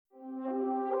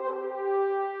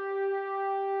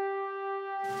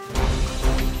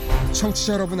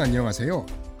청취자 여러분 안녕하세요.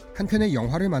 한 편의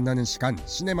영화를 만나는 시간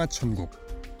시네마 천국.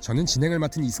 저는 진행을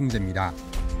맡은 이승재입니다.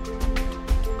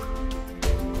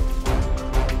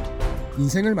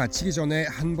 인생을 마치기 전에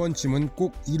한 번쯤은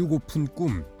꼭 이루고픈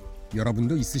꿈,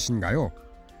 여러분도 있으신가요?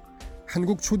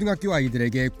 한국 초등학교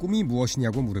아이들에게 꿈이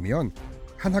무엇이냐고 물으면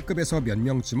한 학급에서 몇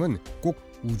명쯤은 꼭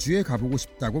우주에 가보고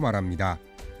싶다고 말합니다.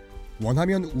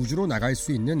 원하면 우주로 나갈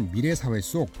수 있는 미래 사회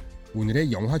속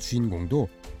오늘의 영화 주인공도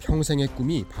평생의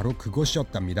꿈이 바로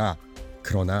그것이었답니다.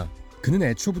 그러나 그는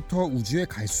애초부터 우주에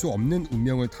갈 수 없는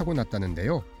운명을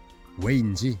타고났다는데요.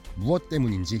 왜인지 무엇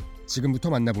때문인지 지금부터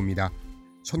만나봅니다.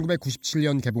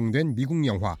 1997년 개봉된 미국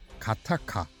영화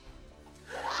가타카.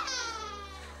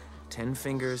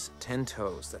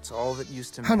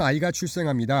 한 아이가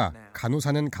출생합니다.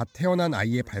 간호사는 갓 태어난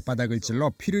아이의 발바닥을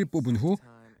찔러 피를 뽑은 후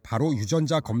바로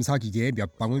유전자 검사 기계에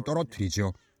몇 방울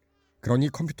떨어뜨리죠. 그러니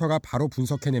컴퓨터가 바로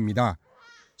분석해냅니다.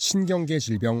 신경계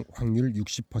질병 확률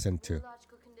 60%,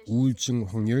 우울증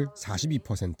확률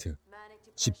 42%,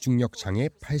 집중력 장애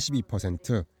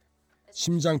 82%,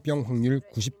 심장병 확률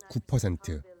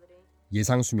 99%,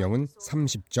 예상 수명은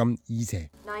 30.2세.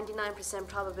 99%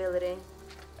 probability,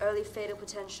 early fatal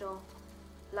potential,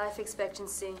 life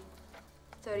expectancy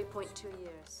 30.2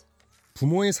 years.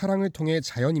 부모의 사랑을 통해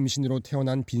자연 임신으로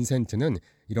태어난 빈센트는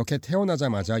이렇게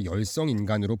태어나자마자 열성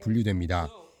인간으로 분류됩니다.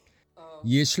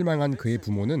 이에 실망한 그의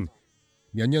부모는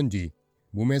몇 년 뒤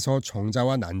몸에서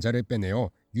정자와 난자를 빼내어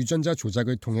유전자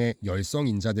조작을 통해 열성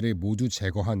인자들을 모두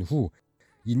제거한 후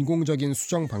인공적인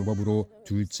수정 방법으로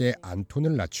둘째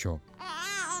안톤을 낳죠.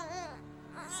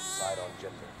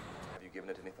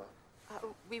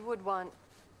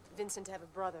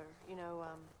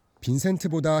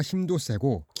 빈센트보다 힘도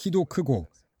세고 키도 크고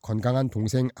건강한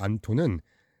동생 안톤은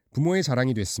부모의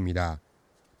자랑이 됐습니다.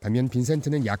 반면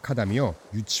빈센트는 약하다며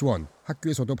유치원,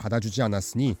 학교에서도 받아주지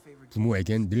않았으니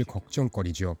부모에겐 늘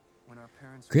걱정거리죠.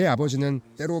 그의 아버지는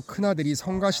때로 큰아들이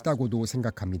성가시다고도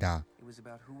생각합니다.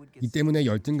 이 때문에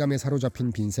열등감에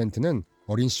사로잡힌 빈센트는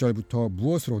어린 시절부터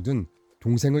무엇으로든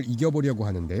동생을 이겨보려고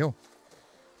하는데요.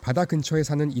 바다 근처에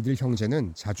사는 이들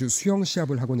형제는 자주 수영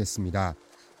시합을 하곤 했습니다.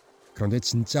 그런데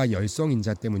진짜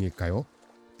열성인자 때문일까요?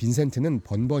 빈센트는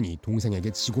번번이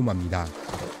동생에게 지고 맙니다.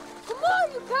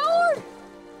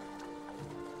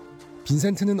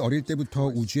 빈센트는 어릴 때부터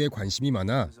우주에 관심이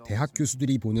많아 대학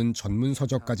교수들이 보는 전문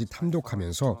서적까지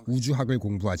탐독하면서 우주학을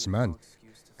공부하지만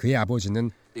그의 아버지는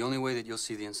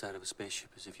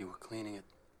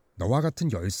너와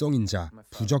같은 열성인자,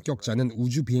 부적격자는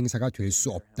우주 비행사가 될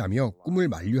수 없다며 꿈을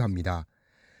만류합니다.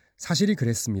 사실이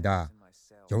그랬습니다.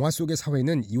 영화 속의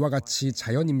사회는 이와 같이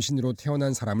자연 임신으로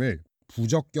태어난 사람을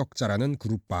부적격자라는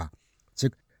그룹바,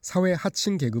 즉 사회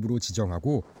하층 계급으로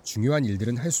지정하고 중요한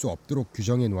일들은 할 수 없도록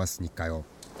규정해 놓았으니까요.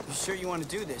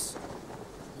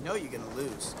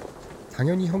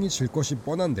 당연히 형이 질 것이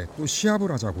뻔한데 또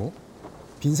시합을 하자고?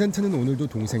 빈센트는 오늘도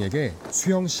동생에게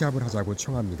수영 시합을 하자고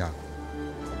청합니다.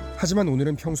 하지만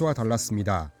오늘은 평소와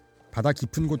달랐습니다. 바다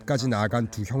깊은 곳까지 나아간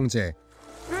두 형제.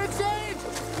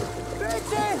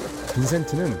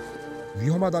 빈센트는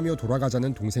위험하다며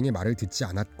돌아가자는 동생의 말을 듣지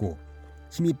않았고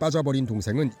힘이 빠져버린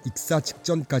동생은 익사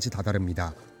직전까지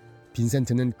다다릅니다.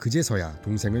 빈센트는 그제서야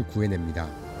동생을 구해냅니다.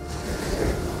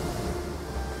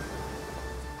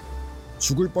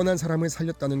 죽을 뻔한 사람을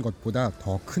살렸다는 것보다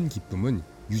더 큰 기쁨은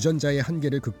유전자의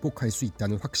한계를 극복할 수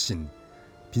있다는 확신.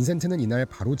 빈센트는 이날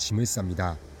바로 짐을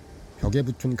쌉니다. 벽에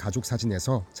붙은 가족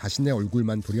사진에서 자신의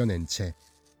얼굴만 도려낸 채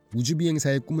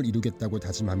우주비행사의 꿈을 이루겠다고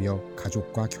다짐하며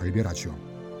가족과 결별하죠.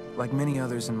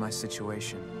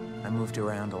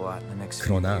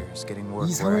 그러나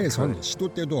이 사회에선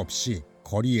시도 때도 없이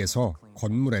거리에서,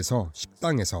 건물에서,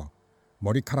 식당에서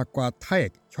머리카락과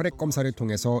타액, 혈액 검사를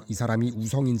통해서 이 사람이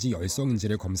우성인지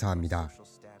열성인지를 검사합니다.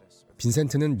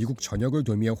 빈센트는 미국 전역을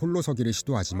돌며 홀로 서기를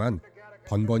시도하지만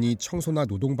번번이 청소나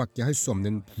노동밖에 할 수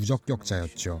없는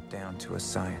부적격자였죠.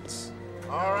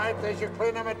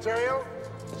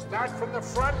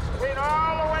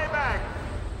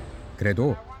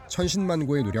 그래도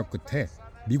천신만고의 노력 끝에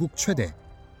미국 최대,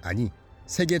 아니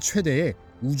세계 최대의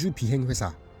우주 비행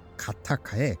회사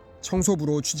가타카에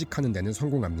청소부로 취직하는 데는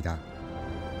성공합니다.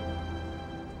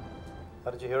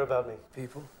 How did you hear about me?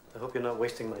 People. I hope you're not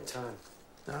wasting my time.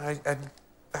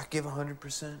 I give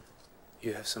 100%.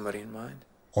 You have somebody in mind?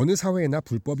 어느 사회에나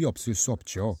불법이 없을 수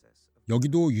없죠.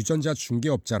 여기도 유전자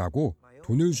중개업자라고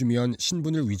돈을 주면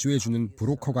신분을 위조해주는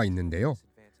브로커가 있는데요.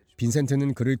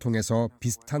 빈센트는 그를 통해서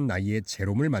비슷한 나이의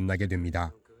제롬을 만나게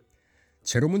됩니다.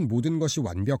 제롬은 모든 것이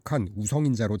완벽한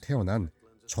우성인자로 태어난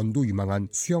전도 유망한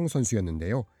수영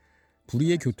선수였는데요.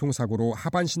 불의의 교통사고로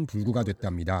하반신 불구가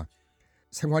됐답니다.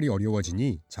 생활이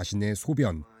어려워지니 자신의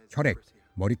소변, 혈액,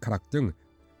 머리카락 등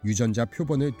유전자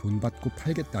표본을 돈 받고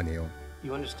팔겠다네요.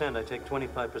 You understand I take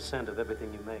 25% of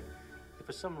everything you make. If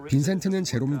for some reason 빈센트는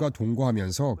제롬과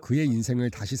동거하면서 그의 인생을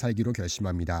다시 살기로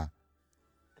결심합니다.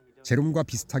 제롬과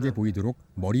비슷하게 보이도록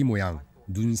머리 모양,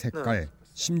 눈 색깔,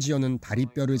 심지어는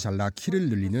다리뼈를 잘라 키를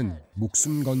늘리는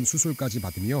목숨 건 수술까지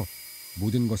받으며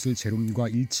모든 것을 제롬과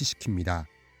일치시킵니다.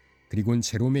 그리고는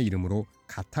제롬의 이름으로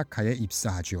가타카에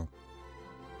입사하죠.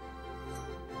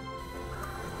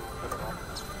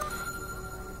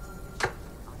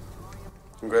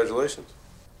 Congratulations.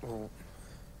 Well,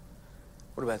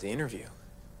 what about the interview?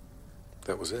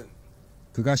 That was it.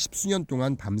 그가 10수년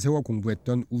동안 밤새워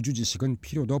공부했던 우주 지식은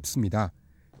필요도 없습니다.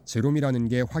 제롬이라는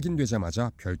게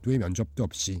확인되자마자 별도의 면접도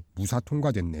없이 무사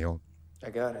통과됐네요.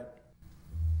 I got it.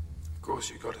 Of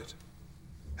course you got it.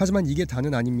 하지만 이게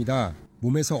다는 아닙니다.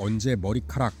 몸에서 언제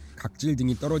머리카락, 각질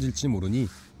등이 떨어질지 모르니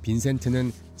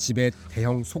빈센트는 집에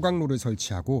대형 소각로를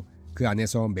설치하고 그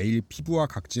안에서 매일 피부와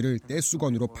각질을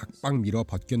떼수건으로 팍팍 밀어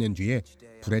벗겨낸 뒤에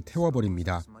불에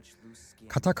태워버립니다.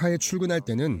 가타카에 출근할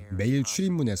때는 매일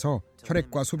출입문에서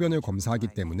혈액과 소변을 검사하기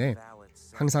때문에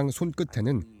항상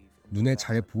손끝에는 눈에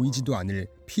잘 보이지도 않을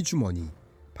피주머니,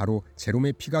 바로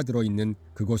제롬의 피가 들어있는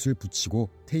그것을 붙이고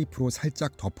테이프로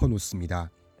살짝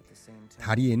덮어놓습니다.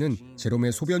 다리에는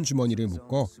제롬의 소변 주머니를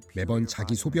묶어 매번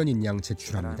자기 소변인 양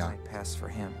제출합니다.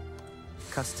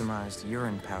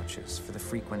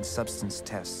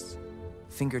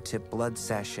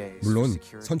 물론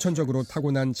선천적으로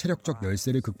타고난 체력적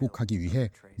열세를 극복하기 위해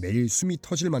매일 숨이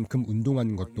터질 만큼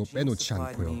운동하는 것도 빼놓지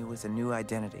않고요.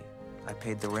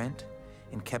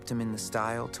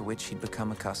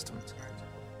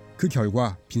 그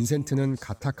결과 빈센트는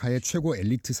가타카의 최고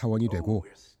엘리트 사원이 되고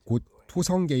곧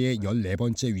토성계의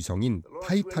 14번째 위성인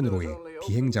타이탄으로의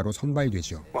비행자로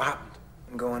선발되죠. What happened?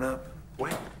 I'm going up.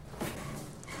 When?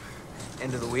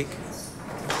 End of the week.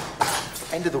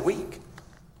 End of the week?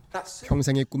 That's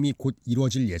평생의 꿈이 곧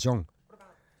이루어질 예정.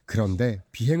 그런데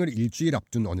비행을 일주일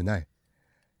앞둔 어느 날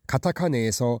가타카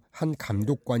내에서 한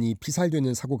감독관이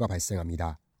피살되는 사고가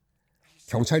발생합니다.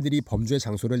 경찰들이 범죄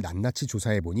장소를 낱낱이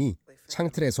조사해보니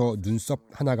창틀에서 눈썹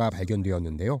하나가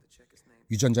발견되었는데요.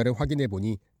 유전자를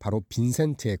확인해보니 바로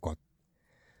빈센트의 것.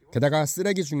 게다가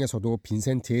쓰레기 중에서도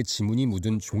빈센트의 지문이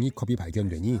묻은 종이컵이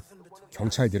발견되니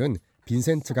경찰들은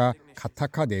빈센트가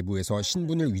가타카 내부에서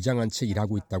신분을 위장한 채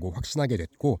일하고 있다고 확신하게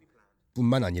됐고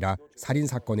뿐만 아니라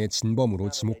살인사건의 진범으로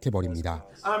지목해버립니다.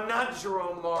 I'm not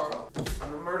Jerome Morrow.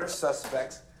 I'm the murder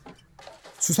suspect.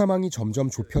 수사망이 점점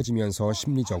좁혀지면서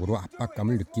심리적으로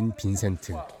압박감을 느낀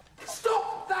빈센트.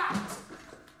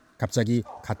 갑자기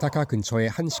가타카 근처의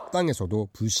한 식당에서도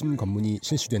불심 검문이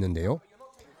실시되는데요.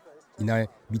 이날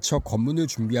미처 검문을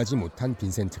준비하지 못한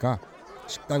빈센트가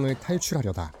식당을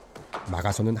탈출하려다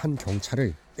막아서는 한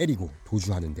경찰을 때리고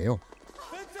도주하는데요.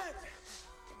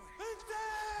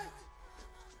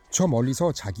 저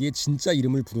멀리서 자기의 진짜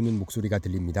이름을 부르는 목소리가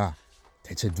들립니다.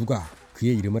 대체 누가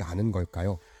그의 이름을 아는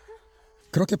걸까요?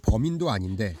 그렇게 범인도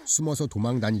아닌데 숨어서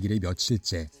도망 다니기를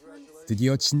며칠째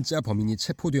드디어 진짜 범인이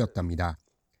체포되었답니다.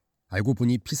 알고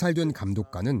보니 피살된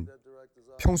감독관은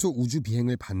평소 우주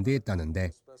비행을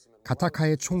반대했다는데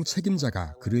가타카의 총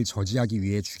책임자가 그를 저지하기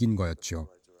위해 죽인 거였죠.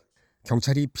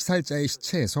 경찰이 피살자의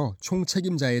시체에서 총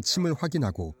책임자의 침을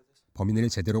확인하고 범인을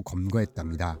제대로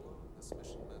검거했답니다.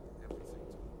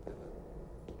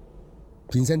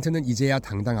 빈센트는 이제야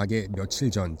당당하게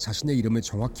며칠 전 자신의 이름을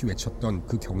정확히 외쳤던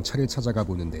그 경찰을 찾아가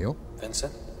보는데요.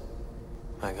 Vincent?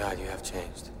 My God, you have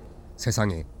changed.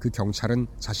 세상에 그 경찰은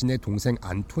자신의 동생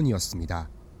안톤이었습니다.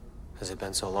 Has it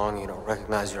been so long you don't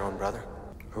recognize your own brother?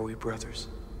 Are we brothers?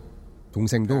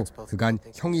 동생도 그간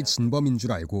형이 진범인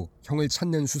줄 알고 형을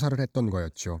찾는 수사를 했던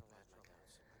거였죠.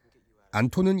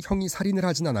 안톤은 형이 살인을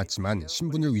하진 않았지만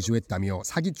신분을 위조했다며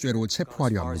사기죄로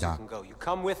체포하려 합니다. You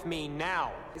come with me now.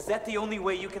 Is that the only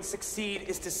way you can succeed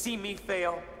is to see me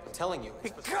fail? I'm telling you.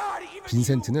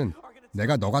 빈센트는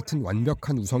내가 너 같은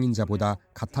완벽한 우성인자보다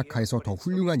가타카에서 더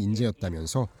훌륭한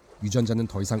인재였다면서 유전자는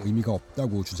더 이상 의미가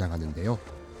없다고 주장하는데요.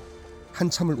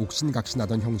 한참을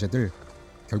옥신각신하던 형제들,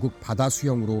 결국 바다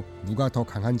수영으로 누가 더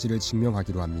강한지를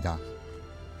증명하기로 합니다.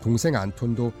 동생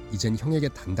안톤도 이젠 형에게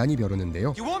단단히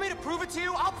벼르는데요. You want me to prove it to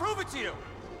you? I'll prove it to you.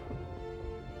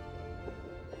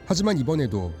 하지만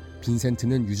이번에도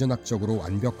빈센트는 유전학적으로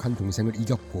완벽한 동생을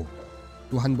이겼고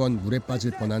또 한 번 물에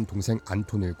빠질 뻔한 동생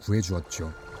안톤을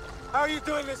구해주었죠. How are you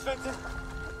doing this, Vincent?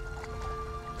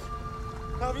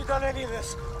 How have you done any of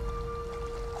this?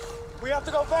 We have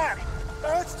to go back.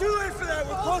 It's too late for that.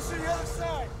 We're closer to the other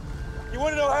side. You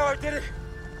want to know how I did it?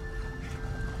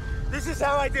 This is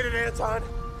how I did it, Anton.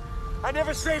 I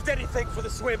never saved anything for the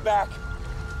swim back.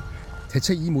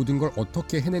 대체 이 모든 걸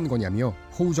어떻게 해낸 거냐며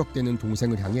허우적대는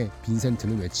동생을 향해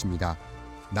빈센트는 외칩니다.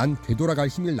 난 되돌아갈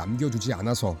힘을 남겨두지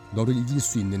않아서 너를 이길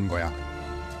수 있는 거야.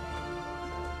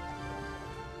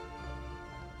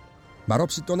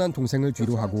 말없이 떠난 동생을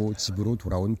뒤로하고 집으로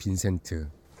돌아온 빈센트.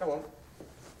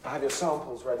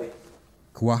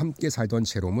 그와 함께 살던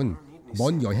제롬은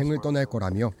먼 여행을 떠날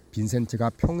거라며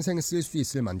빈센트가 평생 쓸 수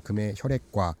있을 만큼의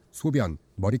혈액과 소변,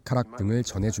 머리카락 등을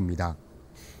전해줍니다.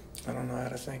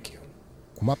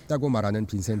 고맙다고 말하는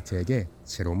빈센트에게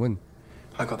제롬은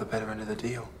I got the better end of the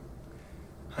deal.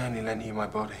 I only lent you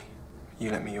my body. You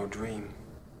lent me your dream.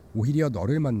 오히려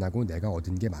너를 만나고 내가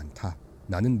얻은 게 많다.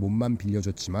 나는 몸만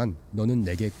빌려줬지만 너는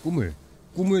내게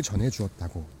꿈을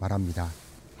전해주었다고 말합니다.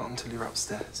 Not until you're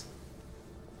upstairs.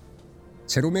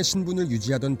 제롬의 신분을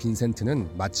유지하던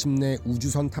빈센트는 마침내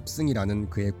우주선 탑승이라는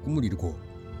그의 꿈을 이루고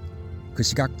그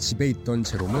시각 집에 있던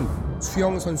제롬은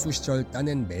수영선수 시절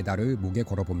따낸 메달을 목에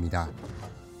걸어봅니다.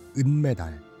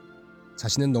 은메달.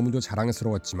 자신은 너무도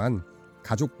자랑스러웠지만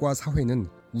가족과 사회는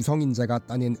우성인자가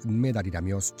따낸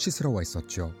은메달이라며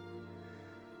수치스러워했었죠.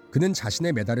 그는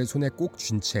자신의 메달을 손에 꼭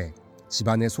쥔 채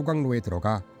집안의 소각로에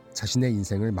들어가 자신의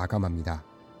인생을 마감합니다.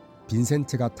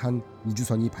 빈센트가 탄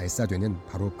우주선이 발사되는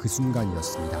바로 그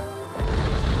순간이었습니다.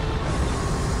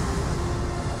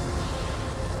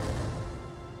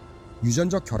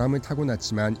 유전적 결함을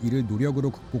타고났지만 이를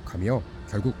노력으로 극복하며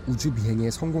결국 우주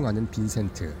비행에 성공하는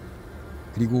빈센트.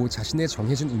 그리고 자신의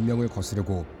정해진 운명을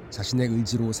거스르고 자신의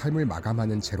의지로 삶을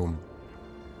마감하는 제롬.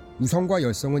 우성과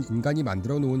열성은 인간이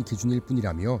만들어 놓은 기준일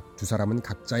뿐이라며 두 사람은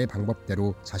각자의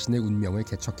방법대로 자신의 운명을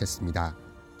개척했습니다.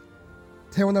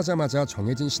 태어나자마자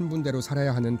정해진 신분대로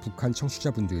살아야 하는 북한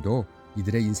청취자분들도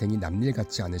이들의 인생이 남일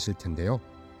같지 않으실 텐데요.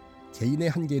 개인의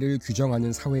한계를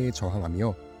규정하는 사회에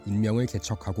저항하며 인명을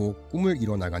개척하고 꿈을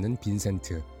이뤄나가는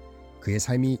빈센트. 그의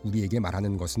삶이 우리에게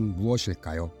말하는 것은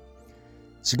무엇일까요?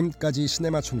 지금까지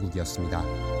시네마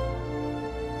천국이었습니다.